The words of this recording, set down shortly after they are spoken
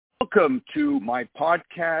Welcome to my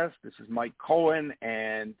podcast. This is Mike Cohen,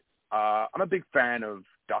 and I'm a big fan of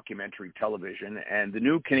documentary television, and the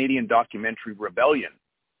new Canadian documentary Rebellion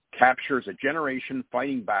captures a generation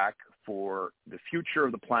fighting back for the future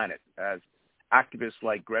of the planet as activists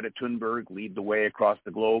like Greta Thunberg lead the way across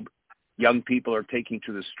the globe. Young people are taking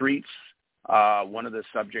to the streets. One of the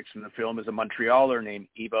subjects in the film is a Montrealer named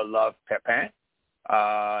Éva Love Pépin.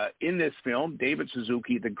 In this film, David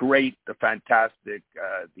Suzuki, the great, the fantastic,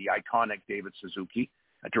 the iconic David Suzuki,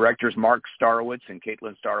 directors Marc and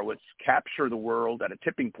Caitlin Starowicz capture the world at a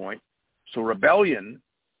tipping point. So Rebellion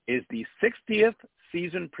is the 60th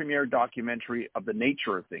season premiere documentary of the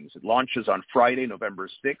nature of things. It launches on Friday, November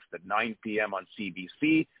 6th at 9 p.m. on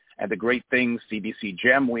CBC. And the great thing, CBC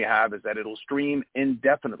GEM we have, is that it'll stream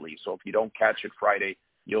indefinitely. So if you don't catch it Friday,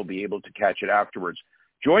 you'll be able to catch it afterwards.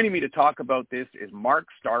 Joining me to talk about this is Marc,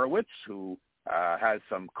 who has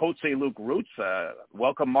some Côte Saint-Luc roots.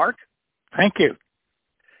 Welcome, Marc. Thank you.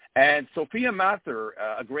 And Sophia Mathur,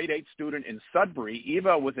 a grade 8 student in Sudbury.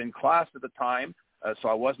 Eva was in class at the time, so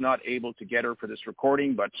I was not able to get her for this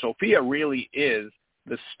recording. But Sophia really is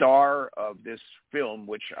the star of this film,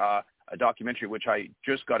 which a documentary which I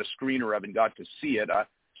just got a screener of and got to see it.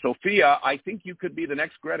 Sophia, I think you could be the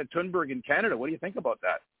next Greta Thunberg in Canada. What do you think about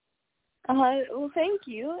that? Well, thank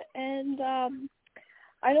you. And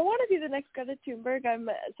I don't want to be the next Greta Thunberg. I'm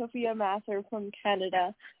Sophia Mathur from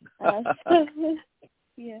Canada.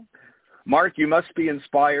 Yeah. Marc, you must be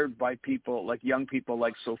inspired by people like young people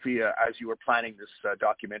like Sophia as you were planning this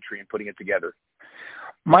documentary and putting it together.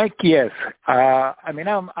 Mike, yes. I'm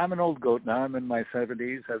an old goat now. I'm in my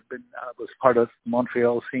 70s. Was part of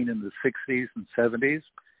Montreal scene in the 60s and 70s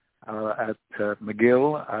at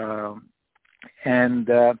McGill,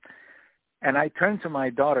 and I turned to my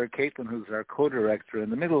daughter, Caitlin, who's our co-director, in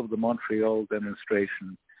the middle of the Montreal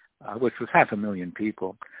demonstration, which was 500,000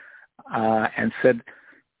 people, and said,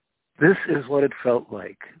 "This is what it felt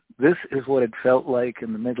like. This is what it felt like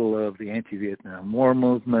in the middle of the anti-Vietnam War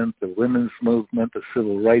movement, the women's movement, the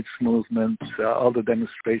civil rights movement, all the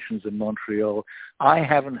demonstrations in Montreal. I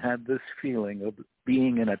haven't had this feeling of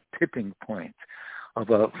being in a tipping point of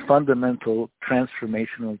a fundamental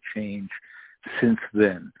transformational change since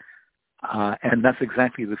then." And that's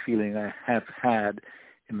exactly the feeling I have had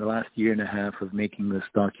in the last year and a half of making this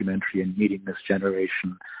documentary and meeting this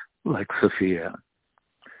generation like Sophia.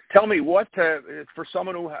 Tell me, what for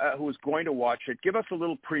someone who is going to watch it, give us a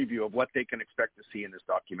little preview of what they can expect to see in this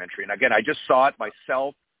documentary. And again, I just saw it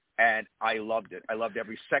myself, and I loved it. I loved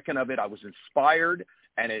every second of it. I was inspired,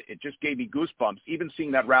 and it just gave me goosebumps. Even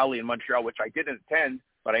seeing that rally in Montreal, which I didn't attend,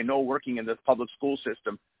 but I know working in the public school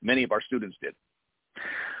system, many of our students did.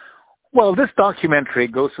 Well, this documentary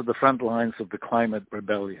goes to the front lines of the climate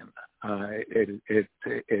rebellion.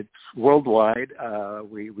 It's worldwide.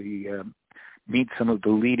 We meet some of the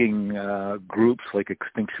leading groups like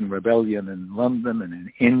Extinction Rebellion in London and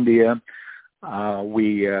in India.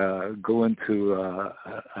 We go into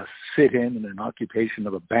a sit-in and an occupation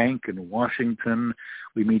of a bank in Washington.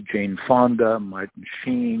 We meet Jane Fonda, Martin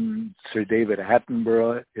Sheen, Sir David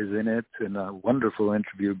Attenborough is in it, in a wonderful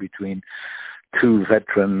interview between two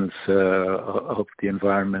veterans of the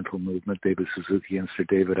environmental movement, David Suzuki and Sir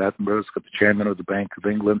David Attenborough. It's got the chairman of the Bank of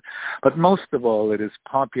England. But most of all, it is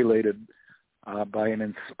populated by an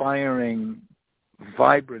inspiring,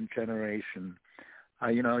 vibrant generation.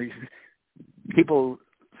 People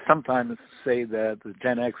sometimes say that the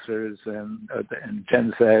Gen Xers and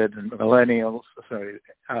Gen Z and millennials,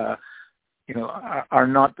 are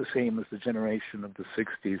not the same as the generation of the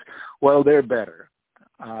 60s. Well, they're better.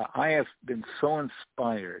 I have been so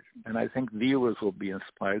inspired, and I think viewers will be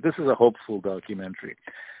inspired. This is a hopeful documentary.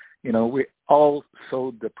 We're all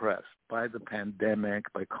so depressed by the pandemic,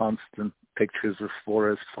 by constant pictures of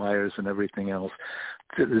forest fires and everything else.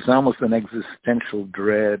 There's almost an existential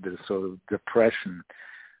dread, a sort of depression.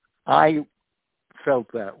 I felt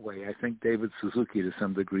that way. I think David Suzuki, to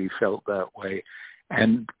some degree, felt that way.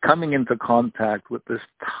 And coming into contact with this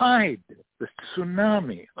tide, this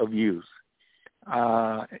tsunami of youth,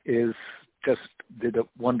 did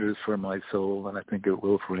wonders for my soul, and I think it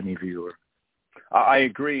will for any viewer. I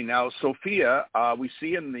agree. Now, Sophia, we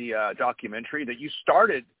see in the documentary that you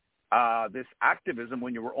started this activism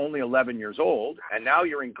when you were only 11 years old, and now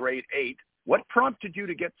you're in grade 8. What prompted you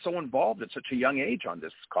to get so involved at such a young age on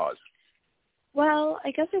this cause? Well,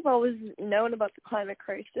 I guess I've always known about the climate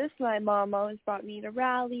crisis. My mom always brought me to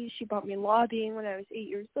rallies. She brought me lobbying when I was 8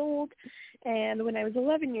 years old. And when I was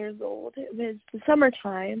 11 years old, it was the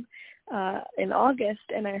summertime in August,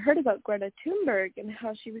 and I heard about Greta Thunberg and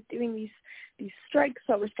how she was doing these strikes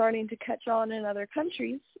that were starting to catch on in other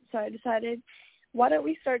countries. So I decided why don't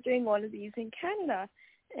we start doing one of these in Canada?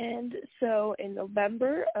 And so in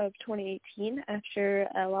November of 2018, after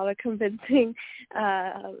a lot of convincing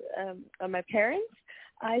of my parents,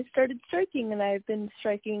 I started striking, and I've been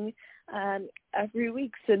striking every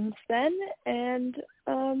week since then. And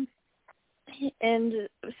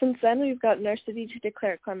since then, we've gotten our city to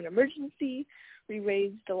declare a climate emergency. We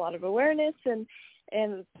raised a lot of awareness, and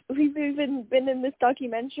we've even been in this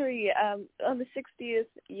documentary on the 60th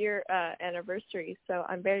year anniversary. So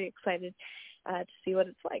I'm very excited to see what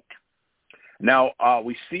it's like. Now,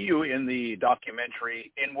 we see you in the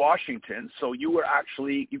documentary in Washington. So you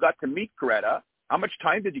got to meet Greta. How much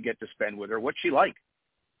time did you get to spend with her? What's she like?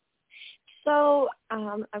 So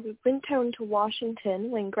I went down to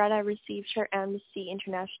Washington when Greta received her Amnesty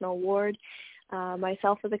International Award.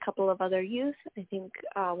 Myself with a couple of other youth, I think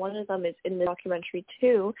one of them is in the documentary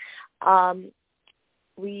too.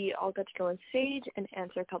 We all got to go on stage and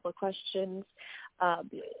answer a couple of questions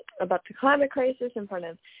about the climate crisis in front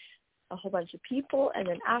of a whole bunch of people. And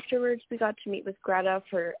then afterwards, we got to meet with Greta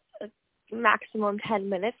for a maximum 10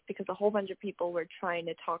 minutes because a whole bunch of people were trying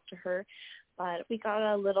to talk to her. But we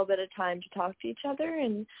got a little bit of time to talk to each other,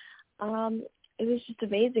 and it was just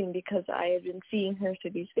amazing because I had been seeing her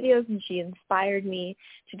through these videos, and she inspired me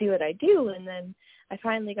to do what I do. And then I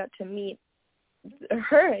finally got to meet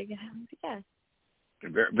her again. Yeah.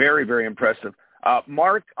 Very, very impressive.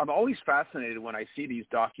 Marc, I'm always fascinated when I see these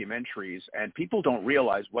documentaries and people don't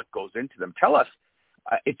realize what goes into them. Tell us,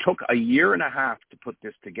 it took a year and a half to put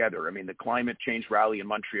this together. I mean, the climate change rally in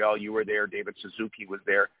Montreal, you were there, David Suzuki was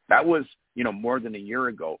there. That was, more than a year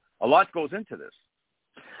ago. A lot goes into this.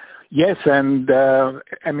 Yes, and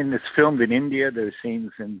it's filmed in India. There's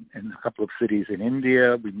scenes in a couple of cities in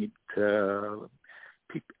India. We meet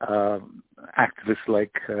activists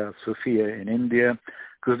like Sophia in India,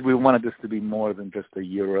 because we wanted this to be more than just a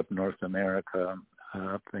Europe, North America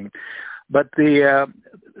thing. But the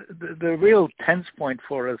real tense point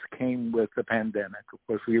for us came with the pandemic. Of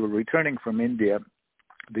course, we were returning from India at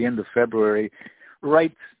the end of February,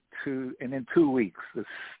 and in 2 weeks,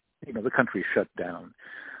 the country shut down.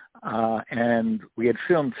 And we had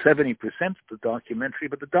filmed 70% of the documentary,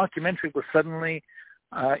 but the documentary was suddenly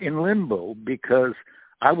in limbo because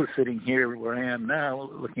I was sitting here where I am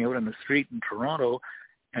now, looking out on the street in Toronto,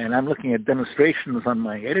 and I'm looking at demonstrations on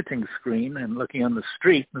my editing screen and looking on the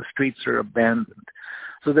street, and the streets are abandoned.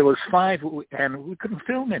 So there was 5, and we couldn't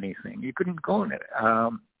film anything. You couldn't go in it.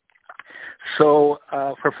 So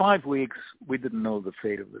for 5 weeks, we didn't know the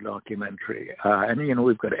fate of the documentary. And,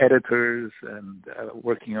 we've got editors and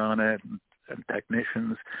working on it and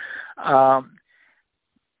technicians.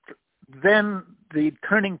 Then the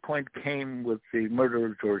turning point came with the murder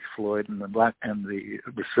of George Floyd and the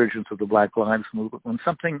resurgence of the Black Lives Movement, when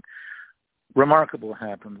something remarkable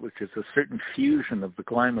happened, which is a certain fusion of the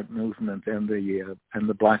climate movement and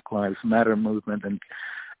the Black Lives Matter movement,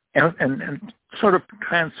 and sort of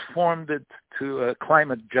transformed it to a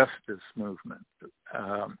climate justice movement,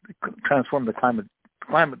 transformed the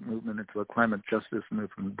climate movement into a climate justice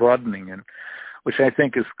movement, broadening it, which I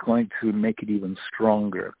think is going to make it even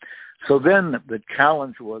stronger. So then the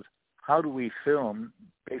challenge was, how do we film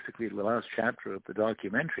basically the last chapter of the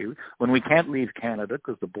documentary when we can't leave Canada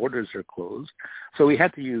because the borders are closed? So we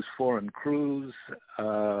had to use foreign crews,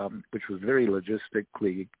 which was very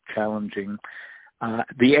logistically challenging.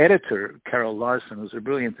 The editor, Carol Larson, who's a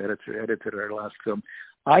brilliant editor, edited our last film.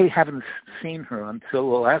 I haven't seen her until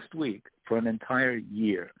last week for an entire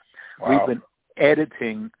year. Wow. We've been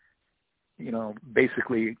editing,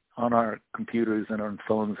 basically on our computers and on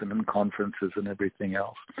phones and in conferences and everything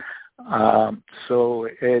else. So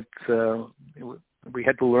we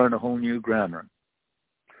had to learn a whole new grammar.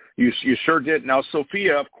 You sure did. Now,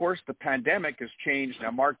 Sophia, of course, the pandemic has changed.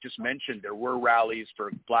 Now, Marc just mentioned there were rallies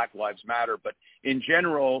for Black Lives Matter, but in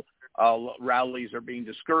general, rallies are being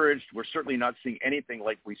discouraged. We're certainly not seeing anything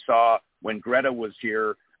like we saw when Greta was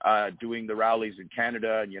here doing the rallies in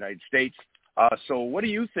Canada and United States. So what do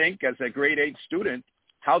you think, as a grade 8 student,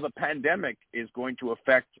 how the pandemic is going to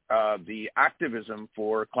affect the activism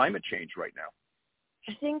for climate change right now?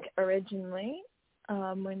 I think originally,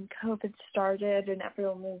 when COVID started and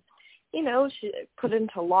everyone was, put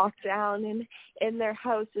into lockdown and in their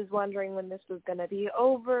houses wondering when this was going to be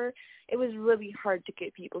over, it was really hard to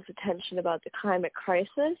get people's attention about the climate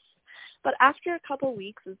crisis. But after a couple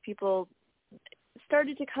weeks, as people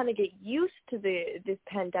started to kind of get used to this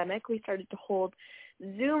pandemic, we started to hold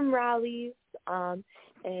Zoom rallies,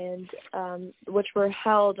 which were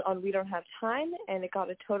held on We Don't Have Time, and it got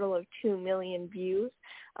a total of 2 million views,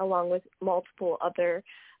 along with multiple other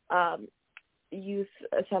youth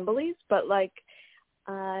assemblies. But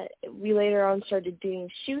we later on started doing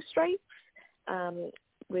shoe stripes,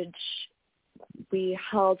 which we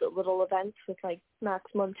held little events with like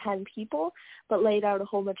maximum 10 people, but laid out a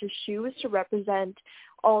whole bunch of shoes to represent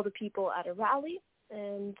all the people at a rally.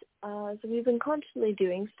 And so we've been constantly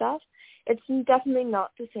doing stuff. It's definitely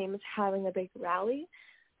not the same as having a big rally,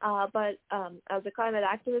 but as a climate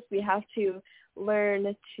activist, we have to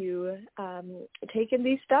learn to take in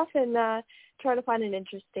these stuff and try to find an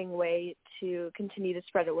interesting way to continue to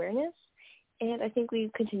spread awareness. And I think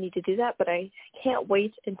we continue to do that, but I can't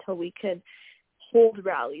wait until we can hold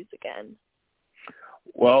rallies again.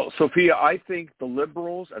 Well, Sophia, I think the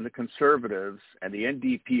Liberals and the Conservatives and the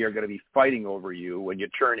NDP are going to be fighting over you when you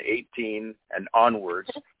turn 18 and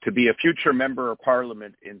onwards to be a future member of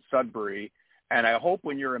Parliament in Sudbury. And I hope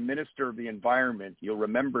when you're a Minister of the Environment, you'll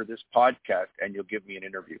remember this podcast and you'll give me an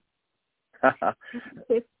interview.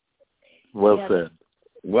 Well said.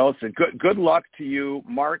 Well said. Good luck to you.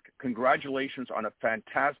 Marc, congratulations on a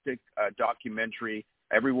fantastic documentary.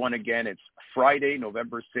 Everyone, again, it's Friday,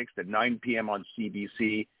 November 6th at 9 p.m. on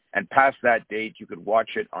CBC. And past that date, you could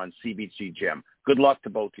watch it on CBC GEM. Good luck to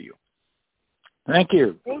both of you. Thank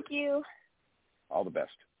you. Thank you. All the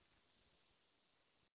best.